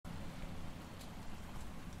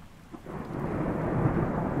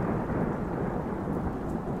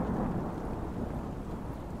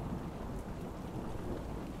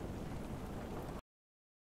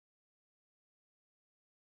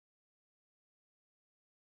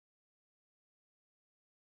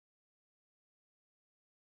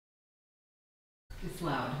It's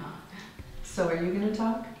loud, huh? So are you gonna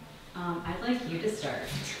talk? I'd like you to start.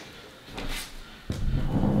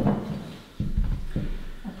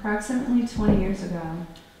 Approximately 20 years ago,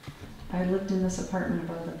 I lived in this apartment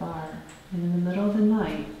above the bar, and in the middle of the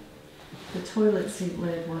night, the toilet seat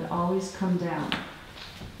lid would always come down,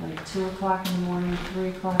 like 2 o'clock in the morning, 3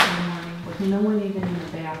 o'clock in the morning, with no one even in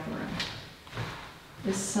the bathroom.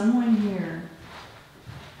 Is someone here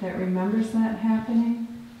that remembers that happening?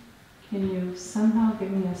 Can you somehow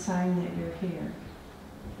give me a sign that you're here?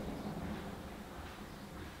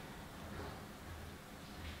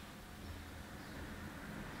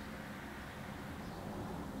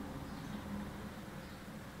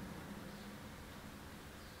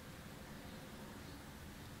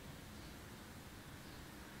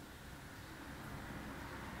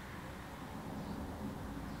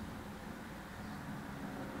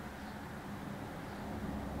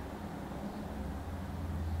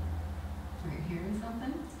 Are you hearing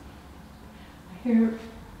something? I hear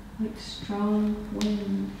like strong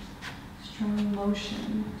wind, strong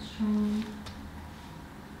motion, strong...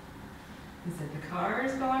 Is it the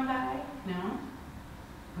cars going by? No?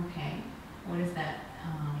 Okay. What does that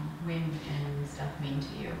wind and stuff mean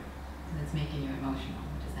to you? That's making you emotional.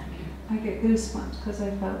 What does that mean? I get goosebumps because I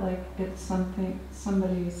felt like it's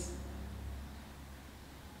somebody's...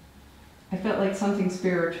 I felt like something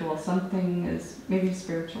spiritual, something is, maybe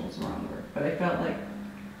spiritual is the wrong word, but I felt like...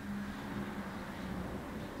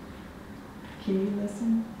 Can you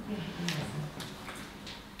listen? Yeah, I can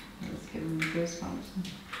listen. It's giving me goosebumps.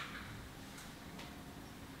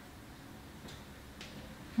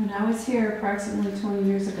 When I was here approximately 20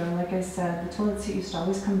 years ago, like I said, the toilet seat used to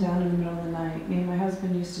always come down in the middle of the night. Me and my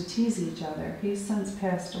husband used to tease each other. He's since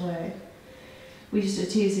passed away. We used to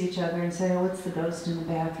tease each other and say, oh, it's the ghost in the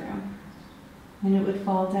bathroom. And it would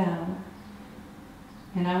fall down.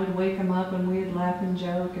 And I would wake him up and we'd laugh and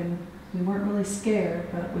joke, and we weren't really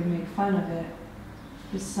scared, but we'd make fun of it.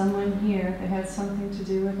 Is someone here that had something to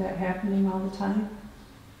do with that happening all the time?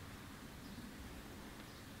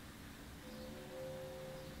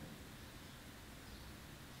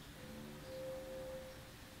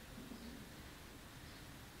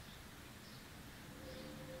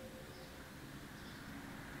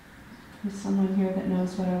 Is someone here that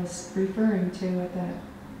knows what I was referring to at that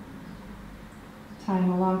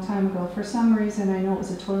time, a long time ago? For some reason, I know it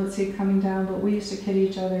was a toilet seat coming down, but we used to kid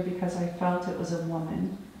each other because I felt it was a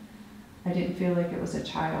woman. I didn't feel like it was a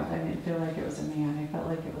child. I didn't feel like it was a man. I felt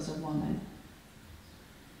like it was a woman.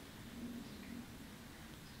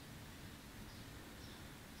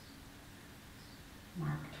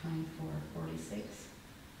 Mark 24:46.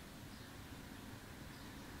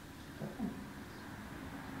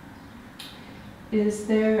 Is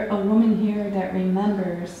there a woman here that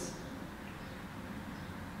remembers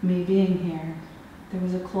me being here? There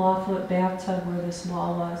was a clawfoot bathtub where this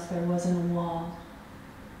wall was. There wasn't a wall.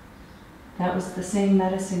 That was the same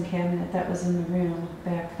medicine cabinet that was in the room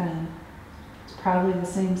back then. It's probably the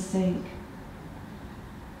same sink.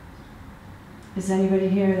 Is anybody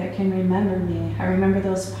here that can remember me? I remember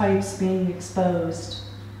those pipes being exposed.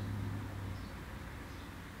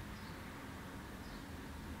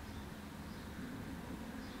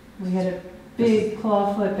 We had a big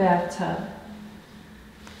clawfoot bathtub.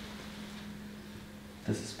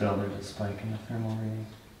 This is Bill. There's a spike in the thermal reading.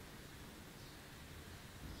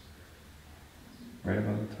 Right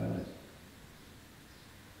above the toilet.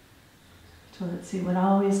 Toilet seat would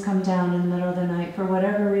always come down in the middle of the night. For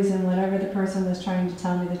whatever reason, whatever the person was trying to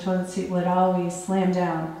tell me, the toilet seat would always slam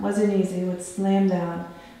down. Wasn't easy, it would slam down.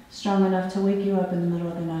 Strong enough to wake you up in the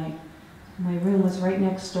middle of the night. My room was right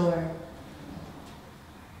next door.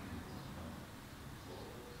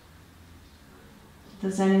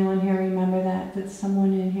 Does anyone here remember that? Did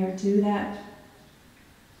someone in here do that?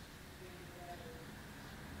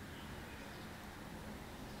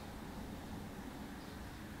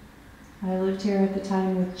 I lived here at the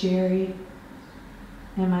time with Jerry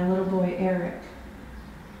and my little boy Eric.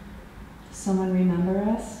 Does someone remember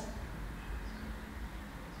us?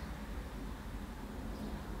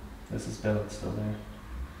 This is Bill. It's still there.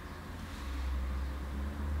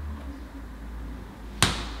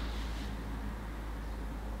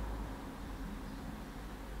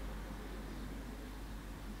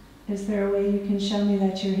 Is there a way you can show me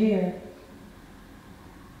that you're here?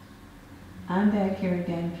 I'm back here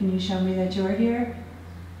again. Can you show me that you're here?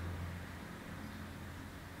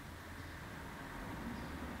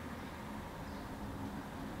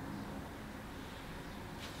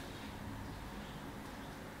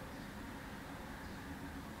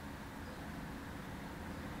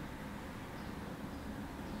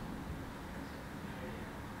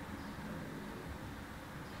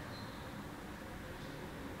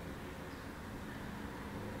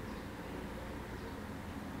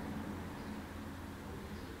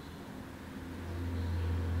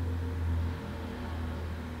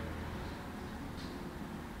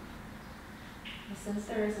 Since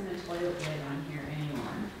there isn't a toilet lid on here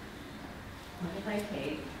anymore, what if I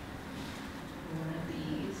take one of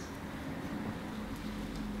these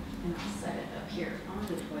and I'll set it up here on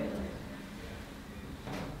the toilet?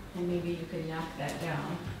 And maybe you could knock that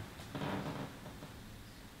down.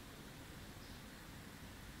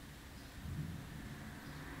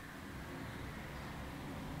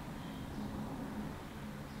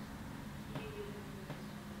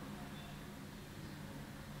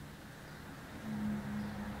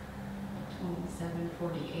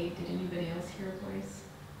 $27.48. Did anybody else hear a voice?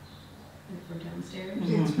 From downstairs?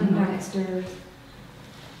 It's from downstairs.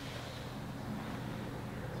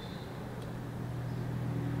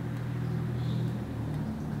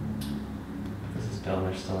 This is Bill,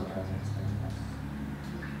 there's still a presence there.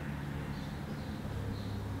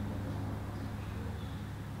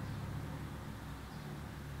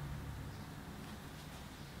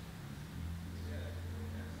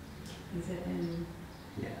 Is it in?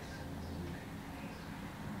 Yes.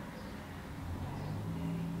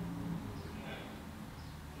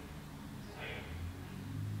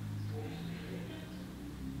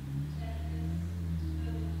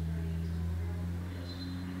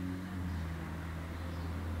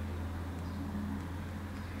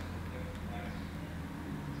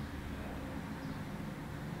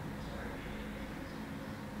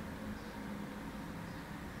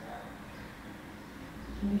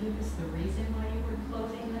 Can you give us the reason why you were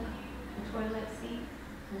closing the toilet seat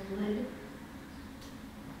or lid?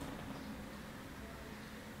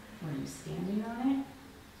 Were you standing on it?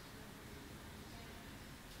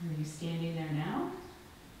 Are you standing there now?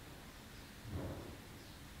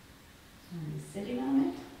 Are you sitting on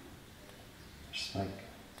it? Spike.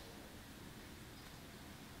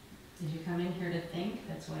 Did you come in here to think?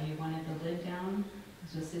 That's why you wanted the lid down?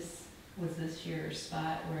 Was this your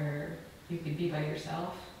spot where you could be by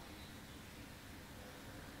yourself?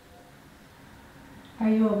 Are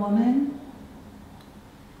you a woman?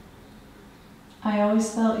 I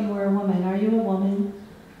always felt you were a woman. Are you a woman?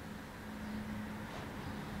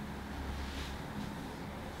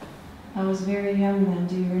 I was very young then.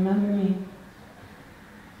 Do you remember me?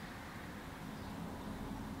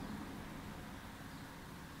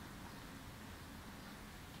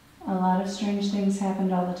 A lot of strange things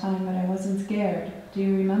happened all the time, but I wasn't scared. Do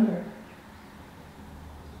you remember?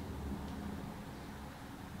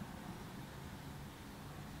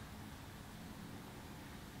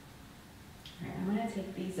 All right, I'm going to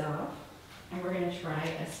take these off, and we're going to try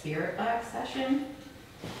a spirit box session.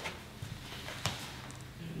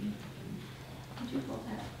 Could you hold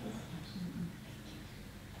that, please?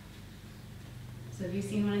 So have you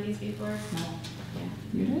seen one of these before? No. Yeah.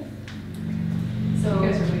 You did? So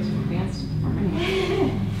You guys are way too advanced for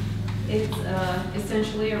me. it's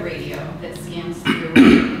essentially a radio that scans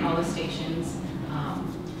through all the stations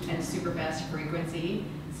at a super fast frequency.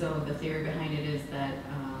 So the theory behind it is that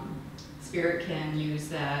spirit can use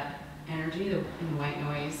that energy, the white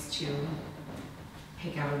noise, to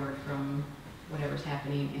pick out a word from whatever's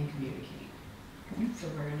happening and communicate. Okay. So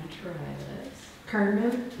we're going to try this.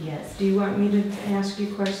 Carmen, Yes. do you want me to ask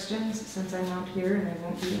you questions since I'm out here and I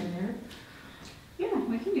won't be in there? Yeah,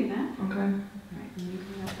 we can do that. Okay. All right, and you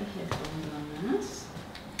can have the headphones on this.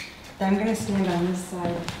 I'm going to stand on this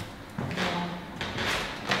side.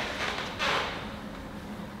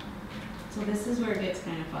 So this is where it gets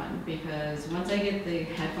kind of fun, because once I get the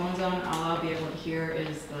headphones on, all I'll be able to hear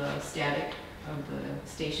is the static of the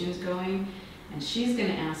stations going, and she's going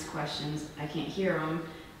to ask questions. I can't hear them,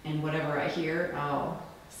 and whatever I hear, I'll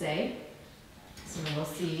say. So we'll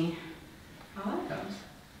see how that goes.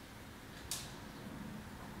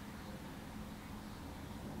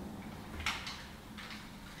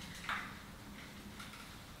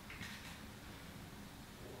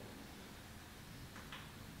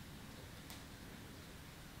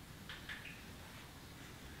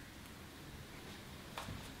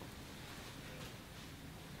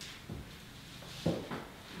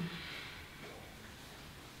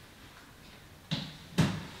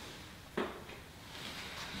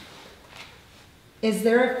 Is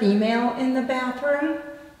there a female in the bathroom?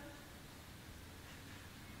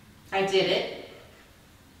 I did it.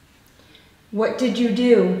 What did you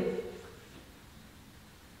do?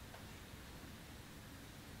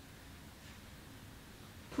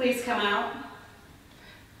 Please come out.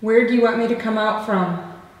 Where do you want me to come out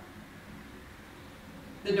from?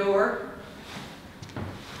 The door.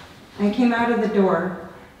 I came out of the door.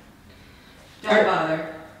 Don't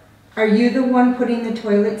bother. Are you the one putting the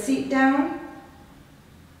toilet seat down?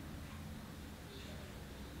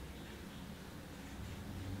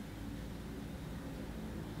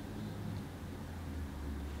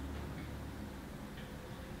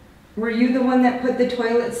 Were you the one that put the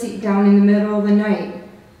toilet seat down in the middle of the night?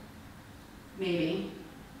 Maybe.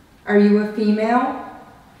 Are you a female?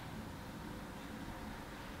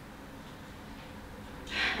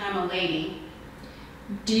 I'm a lady.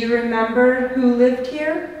 Do you remember who lived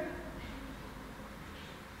here?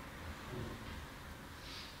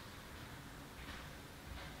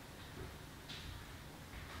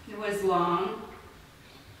 It was long.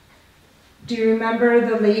 Do you remember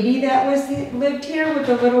the lady that lived here with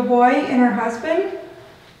the little boy and her husband?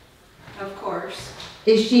 Of course.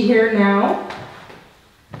 Is she here now?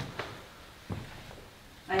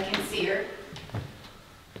 I can see her.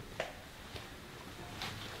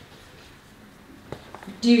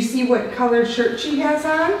 Do you see what color shirt she has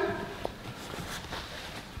on?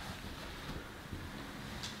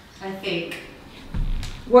 I think.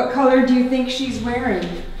 What color do you think she's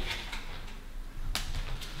wearing?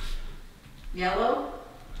 Yellow?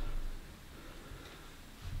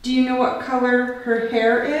 Do you know what color her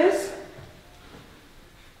hair is?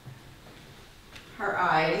 Her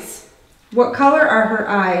eyes. What color are her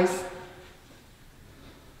eyes?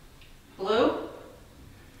 Blue?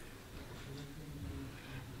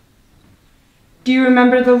 Do you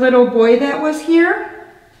remember the little boy that was here?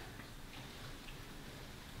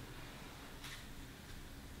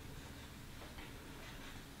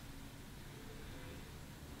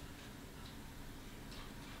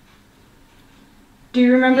 Do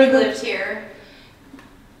you remember He lived here.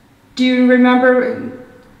 Do you remember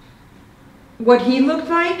what he looked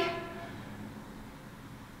like?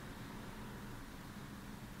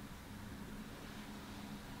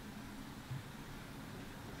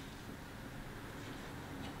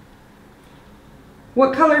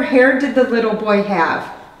 What color hair did the little boy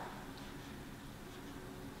have?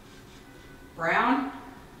 Brown?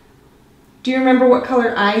 Do you remember what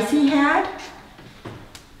color eyes he had?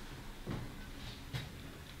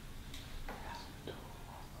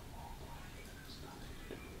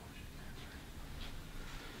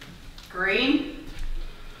 Green?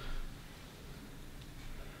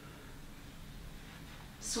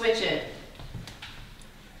 Switch it.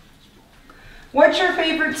 What's your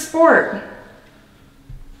favorite sport?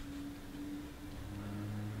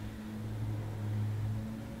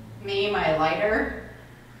 Me, my lighter.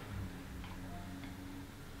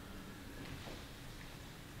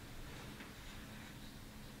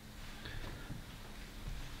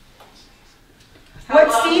 How What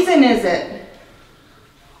long- season is it?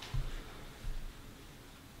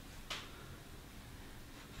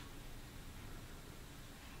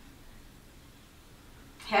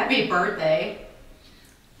 Happy birthday.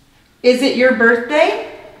 Is it your birthday?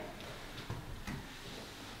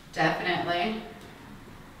 Definitely.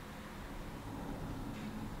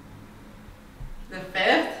 The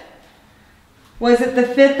 5th, Was it the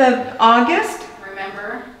 5th of August?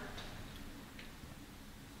 remember?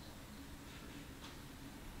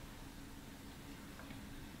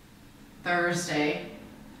 Thursday.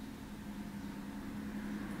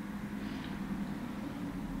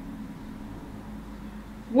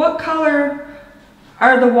 What color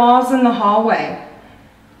are the walls in the hallway?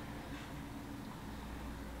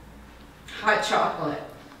 Hot chocolate.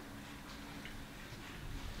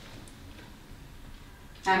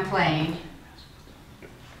 I'm playing.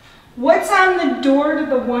 What's on the door to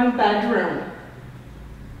the one bedroom?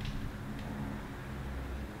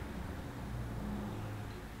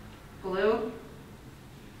 Blue?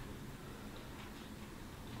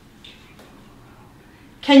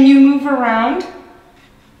 Can you move around?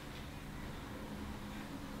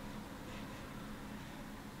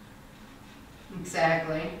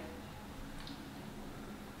 Exactly.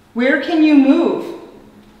 Where can you move?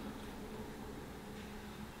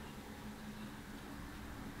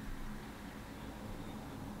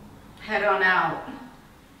 Head on out.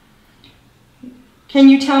 Can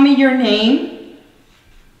you tell me your name?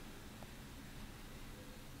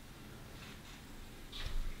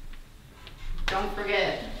 Don't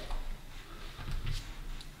forget.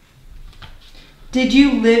 Did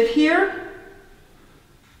you live here?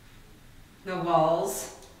 The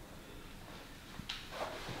walls.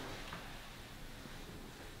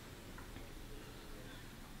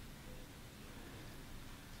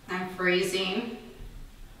 I'm freezing.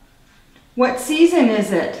 What season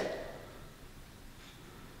is it?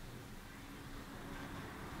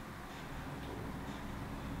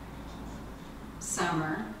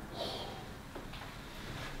 Summer.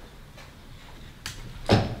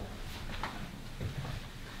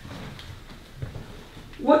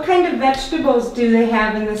 What kind of vegetables do they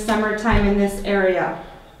have in the summertime in this area?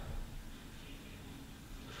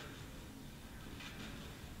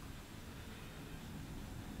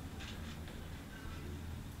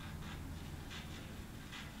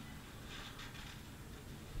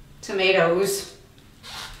 Tomatoes.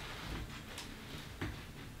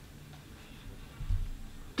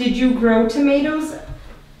 Did you grow tomatoes?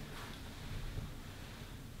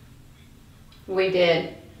 We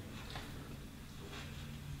did.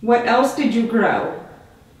 What else did you grow?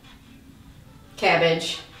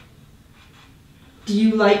 Cabbage. Do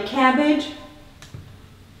you like cabbage?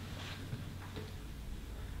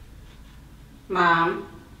 Mom.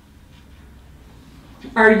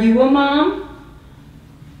 Are you a mom?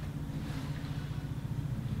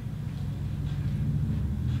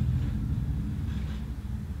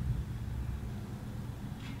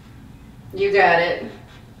 You got it.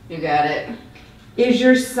 You got it. Is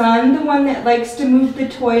your son the one that likes to move the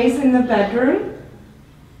toys in the bedroom?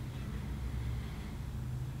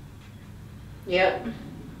 Yep.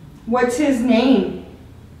 What's his name?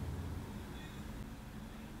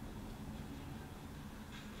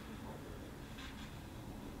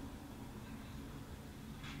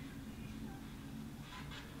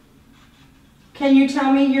 Can you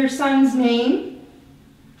tell me your son's name?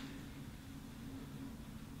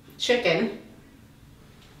 Chicken.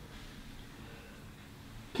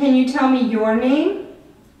 Can you tell me your name?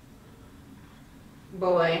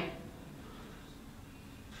 Boy.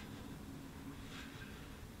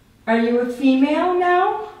 Are you a female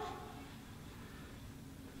now?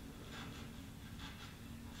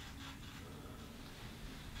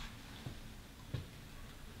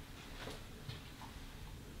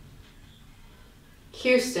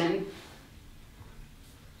 Houston.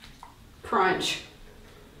 Crunch.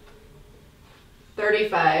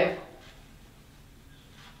 35.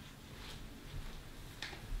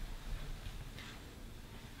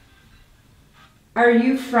 Are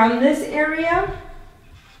you from this area?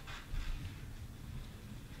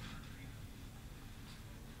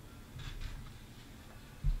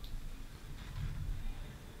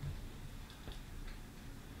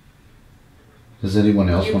 Does anyone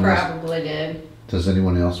else You want to ask? probably did. Does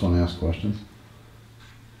anyone else want to ask questions?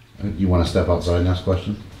 You want to step outside and ask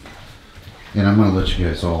questions? And I'm gonna let you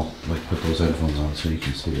guys all like put those headphones on so you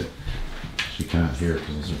can see it. She can't hear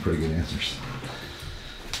because those are pretty good answers.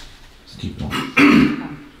 Let's keep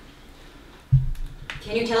going.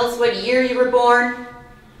 Can you tell us what year you were born?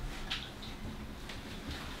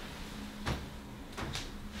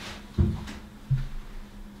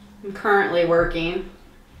 I'm currently working.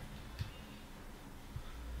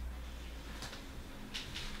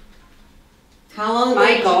 How long ago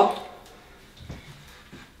did you- Michael.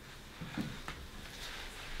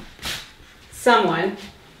 Someone.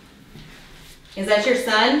 Is that your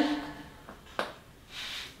son?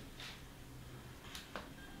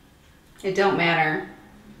 It don't matter.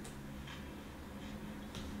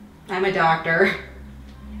 I'm a doctor.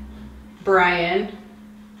 Brian.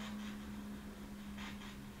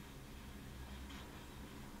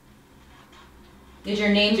 Is your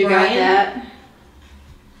name You Brian? got that?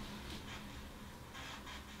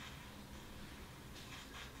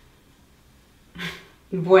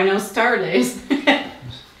 Buenos tardes.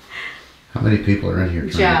 How many people are in here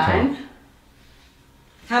trying to John. talk?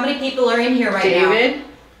 How many people are in here right now? David.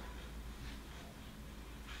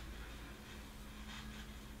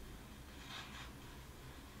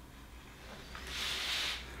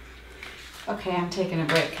 Okay, I'm taking a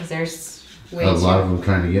break because there's way A lot of them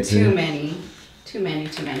trying to get to too you. many. Too many.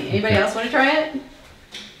 Anybody Okay. else want to try it?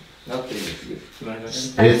 Nothing is good. You wanna go ahead?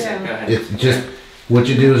 It's, Go ahead. it's just, what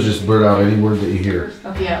you do is just blurt out any word that you hear.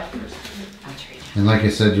 Yep. I'll trade it. And like I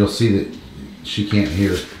said, you'll see that she can't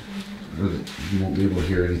hear, or that you won't be able to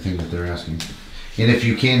hear anything that they're asking. And if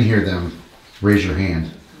you can hear them, raise your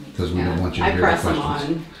hand, because we don't want you to I hear the press them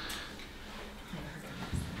questions. on.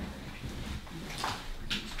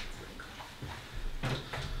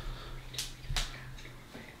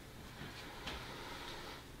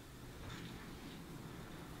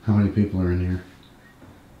 How many people are in here?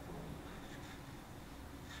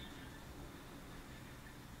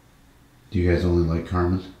 Do you guys only like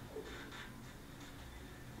Carmen?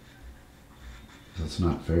 That's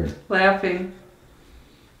not fair. Laughing.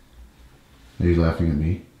 Are you laughing at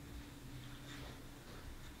me?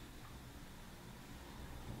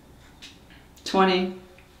 $20.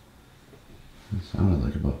 It sounded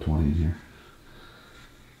like about 20 in here.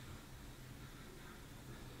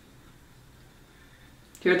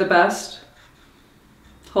 You're the best.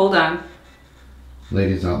 Hold on.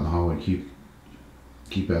 Ladies out in the hallway,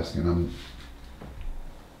 keep asking.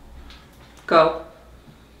 Go.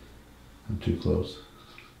 I'm too close.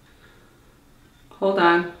 Hold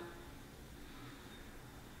on.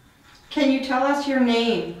 Can you tell us your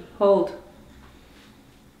name? Hold.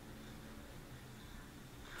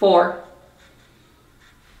 4.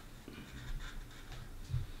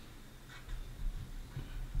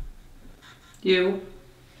 You.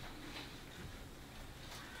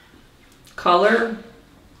 Color.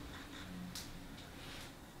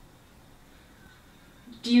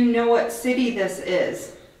 Do you know what city this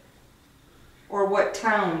is? Or what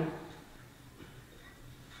town?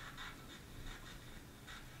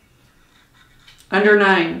 Under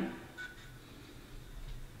 9.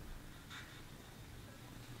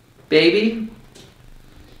 Baby.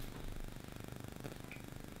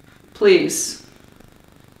 Please.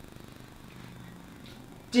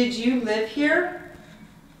 Did you live here?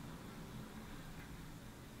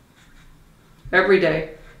 Every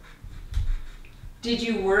day. Did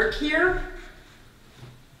you work here?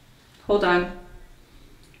 Hold on.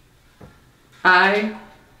 I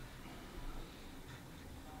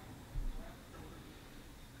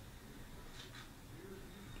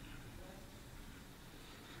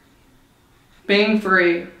being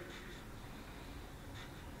free.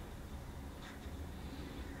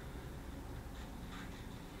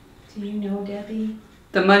 Do you know Debbie?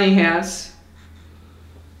 The money has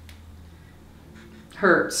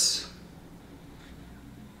hurts.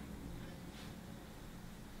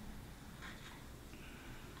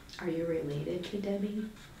 Are you related to Debbie?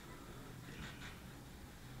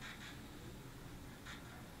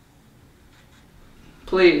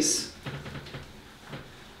 Please.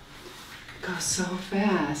 Goes so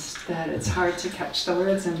fast that it's hard to catch the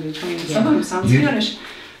words in between. Some of them sound You- Spanish.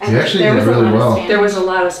 You actually there did was a really lot of well. Spanish. There was a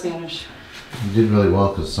lot of Spanish. You did really well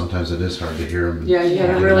because sometimes it is hard to hear them. Yeah, you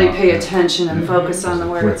gotta really pay attention and focus on the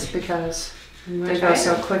words Quick. because You they wanna go try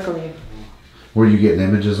so it? quickly. Were you getting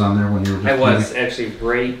images on there when you were just I was playing? actually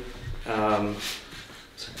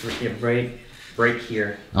right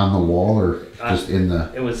here. On the wall or just in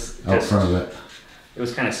the It was out just, front of it? it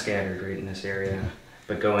was kind of scattered right in this area,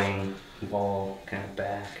 but going wall kind of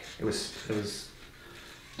back. It was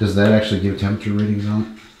Does that actually give temperature readings on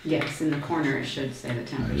it? Yes, in the corner it should say the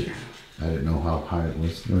temperature. I didn't know how high it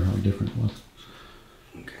was or how different it was.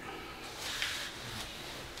 okay.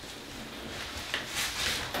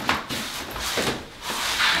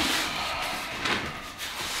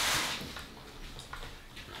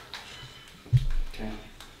 Okay.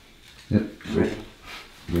 Yep. Ready.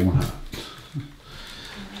 Going hot.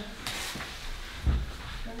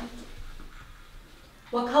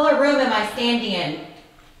 What color room am I standing in?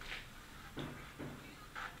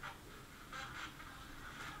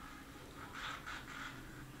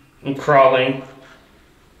 I'm crawling.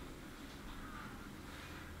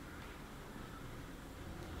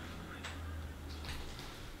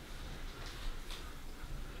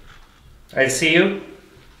 I see you.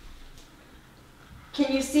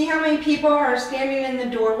 Can you see how many people are standing in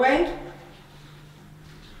the doorway?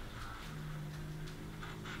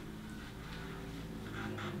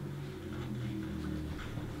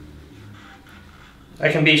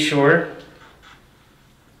 I can be sure.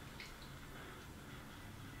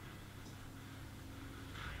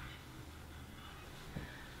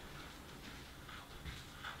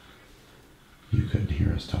 You couldn't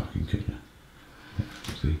hear us talking, could you?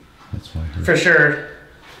 See, that's why I heard. For sure.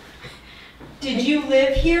 Did you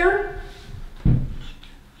live here?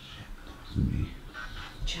 Me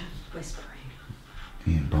Jeff whispering.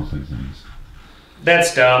 and bumping things.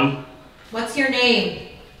 That's dumb. What's your name?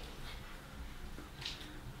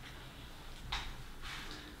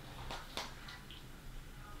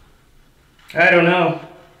 I don't know.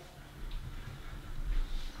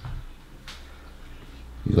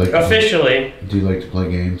 You like Officially. Do you like to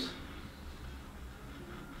play games?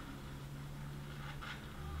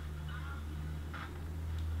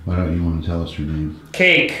 Why don't you want to tell us your name?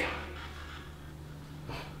 Cake.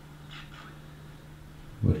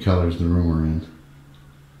 What color's the room we're in?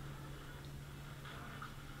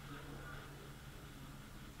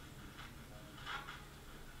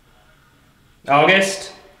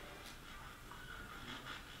 August.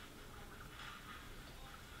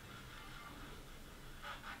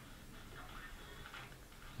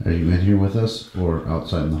 Are you in here with us or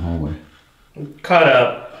outside in the hallway? Caught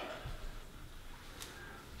up.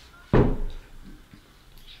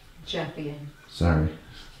 Jeff again. Sorry.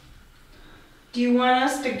 Do you want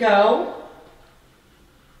us to go?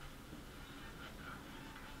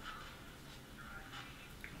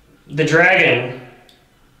 The dragon.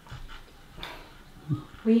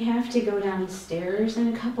 We have to go downstairs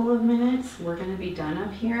in a couple of minutes. We're gonna be done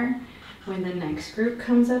up here. When the next group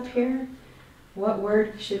comes up here, what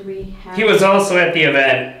word should we have? He was also at the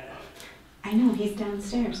event. I know, he's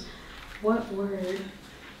downstairs. What word?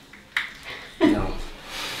 No.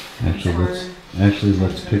 Actually,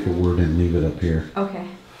 let's pick a word and leave it up here. Okay.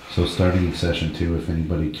 So starting in session 2, if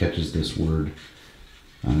anybody catches this word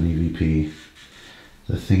on an EVP,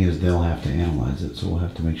 The thing is, they'll have to analyze it, so we'll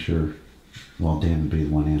have to make sure, well, Dan would be the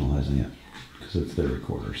one analyzing it, because it's their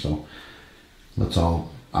recorder, so let's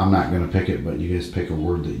all, I'm not gonna pick it, but you guys pick a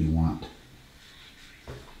word that you want,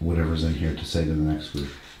 whatever's in here to say to the next group.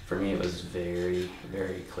 For me, it was very,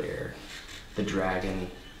 very clear. The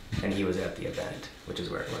dragon, and he was at the event, which is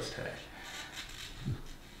where it was today.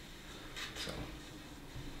 So,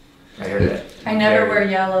 I heard it. I never very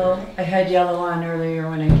wear yellow. I had yellow on earlier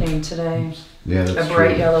when I came today. Yeah, A that's bright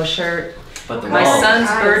true. yellow shirt. But the My wall- son's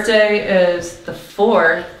eyes. birthday is the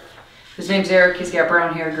 4th. His name's Eric. He's got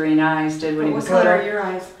brown hair, green eyes. Did when he What was color are little. your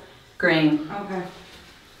eyes? Green. Okay.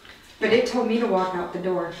 But it told me to walk out the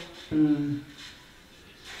door. Mm.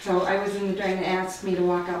 So I was in the drain and asked me to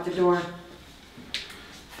walk out the door.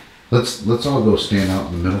 Let's all go stand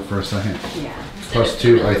out in the middle for a second. Yeah. Plus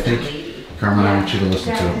two, I think, Lady. Carmen, I want you to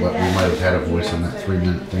listen to what we might have had a voice on that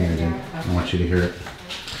 3-minute thing I did. I want you to hear it.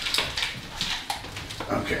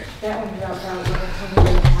 Okay. That one was out loud, but it told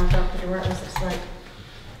me to walk out the door. I was just like,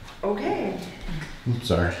 okay. I'm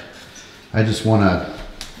sorry. I just wanna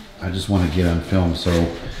get on film, so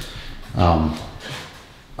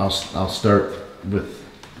I'll start with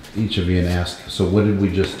each of you and ask. So what did we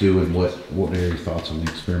just do, and what are your thoughts on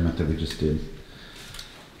the experiment that we just did?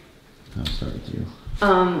 I'll start with you.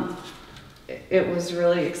 It was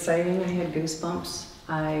really exciting. I had goosebumps.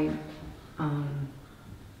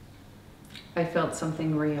 I felt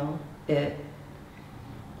something real.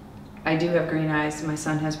 I do have green eyes. My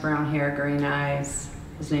son has brown hair, green eyes.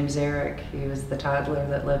 His name's Eric. He was the toddler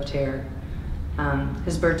that lived here.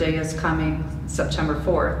 His birthday is coming September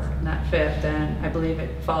 4th, not 5th, and I believe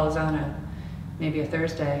it falls on maybe a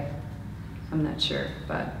Thursday. I'm not sure,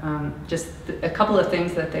 but just a couple of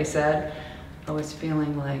things that they said, I was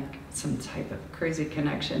feeling like some type of crazy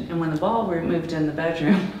connection. And when the ball moved in the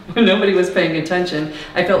bedroom, when nobody was paying attention,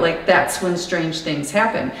 I felt like that's when strange things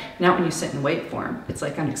happen. Not when you sit and wait for them. It's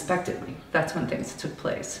like unexpectedly. That's when things took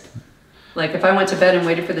place. Like if I went to bed and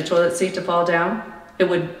waited for the toilet seat to fall down,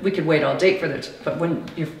 we could wait all day for but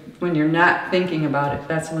when you're not thinking about it,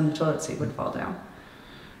 that's when the toilet seat would fall down.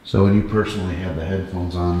 So when you personally had the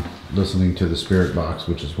headphones on, listening to the spirit box,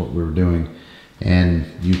 which is what we were doing, and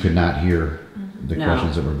you could not hear the No.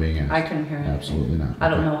 questions that were being asked? I couldn't hear anything. Absolutely not. I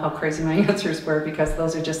don't Okay. know how crazy my answers were because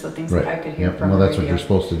those are just the things Right. that I could hear Yep. from Well, the that's what radio. you're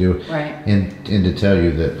supposed to do. Right. And to tell you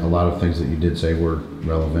that a lot of things that you did say were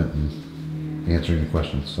relevant in answering the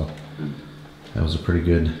questions. So that was a pretty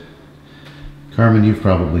good. Carmen, you've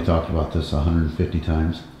probably talked about this 150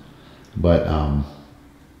 times, but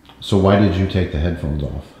so why did you take the headphones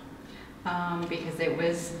off? Because it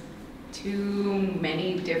was too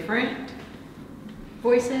many different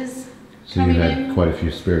voices So you coming had in. quite a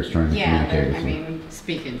few spirits trying to Yeah, communicate I with you. mean,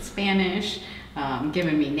 speaking Spanish,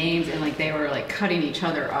 giving me names, and like they were like cutting each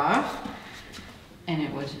other off, and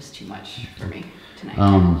it was just too much for me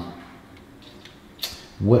tonight.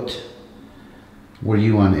 What were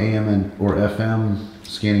you on AM or FM,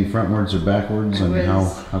 scanning frontwards or backwards, I and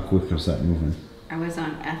was- how quick was that moving? I was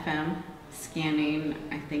on FM scanning,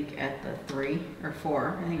 I think at the 3 or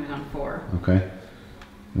 4. I think it was on 4 Okay.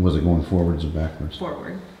 And was it going forwards or backwards?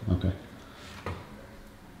 forward. Okay.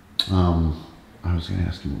 I was going to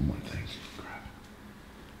ask you one more thing. Crap.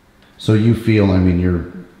 So you feel, I mean,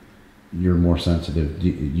 you're more sensitive. Do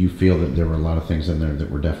you feel that there were a lot of things in there that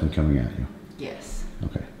were definitely coming at you? Yes.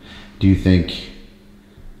 Okay. Do you think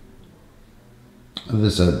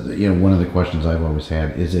this? One of the questions I've always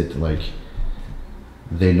had is it like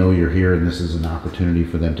they know you're here and this is an opportunity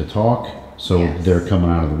for them to talk, so Yes. they're coming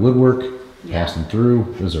out of the woodwork, Yeah. passing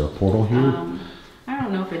through. Is there a portal here? I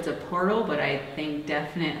don't know if it's a portal, but I think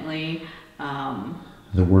definitely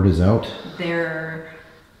The word is out. there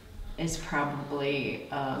is probably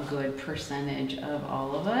a good percentage of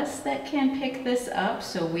all of us that can pick this up.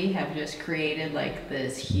 So we have just created like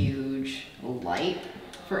this huge light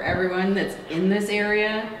for everyone that's in this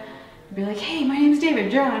area. Be like, hey, my name's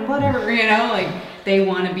David, John, whatever, like they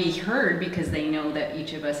want to be heard because they know that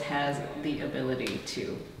each of us has the ability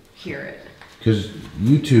to hear it. Because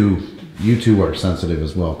you two are sensitive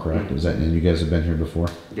as well, correct? Is that, and you guys have been here before?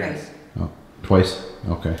 Yes. Oh, twice?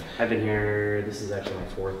 Okay. I've been here, this is actually my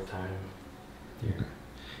 4th time here.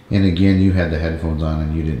 And again, you had the headphones on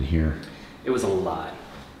and you didn't hear. It was a lot.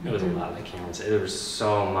 It was a lot, I can't say. There was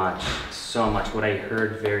so much. What I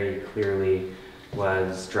heard very clearly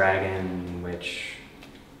was dragon, which,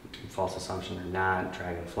 false assumption or not,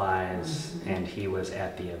 dragonflies, and he was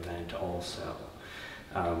at the event also.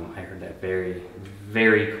 I heard that very,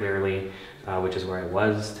 very clearly, which is where I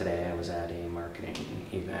was today. I was at a marketing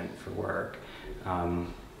event for work.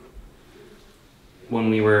 When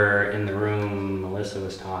we were in the room, Melissa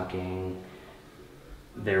was talking,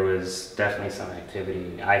 there was definitely some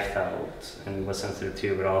activity I felt and was sensitive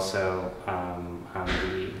to, but also on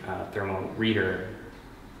the thermal reader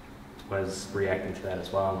was reacting to that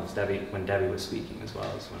as well. And was when Debbie was speaking as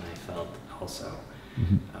well as when I felt also.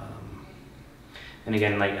 And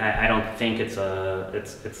again, like I don't think it's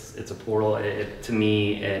a portal. To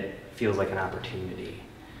me, it feels like an opportunity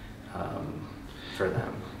for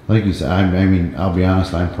them. Like you said, I mean, I'll be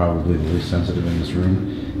honest, I'm probably the least sensitive in this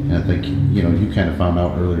room. And I think, you know, you kind of found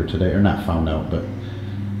out earlier today, or not found out, but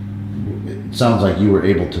it sounds like you were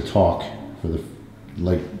able to talk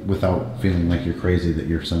without feeling like you're crazy, that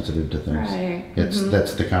you're sensitive to things. Right.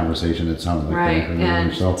 That's the conversation it sounded like. Right,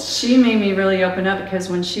 and so. she made me really open up, because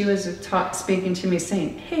when she was speaking to me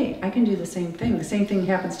saying, hey, I can do the same thing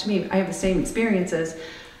happens to me, I have the same experiences,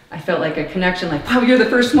 I felt like a connection, like, wow, you're the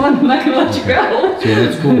first one, I'm not going to let you go. Yeah,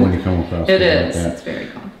 that's cool when you come across It stuff is, like that. it's very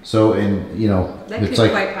cool. So, and you know, That it's could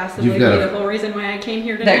like quite possibly you've be got the whole reason why I came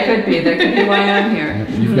here today. That could be why I'm here.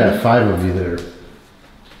 you've got 5 of you that are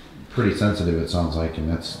pretty sensitive, it sounds like, and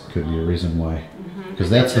that's could be a reason why. Because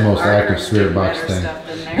that's the most active spirit box thing.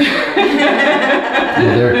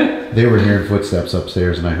 Well, they were hearing footsteps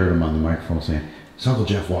upstairs, and I heard them on the microphone saying, "Is Uncle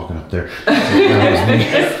Jeff walking up there?" So that was me.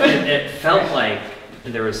 It felt like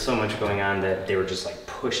there was so much going on that they were just like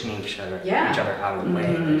pushing each other out of the way.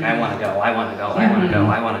 Like, I want to go, I want to go, I want to go,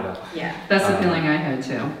 I want to go. Yeah. That's the feeling I had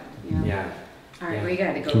too. Yeah. All right, we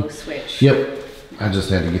got to go switch. Yep, I just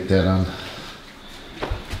had to get that on.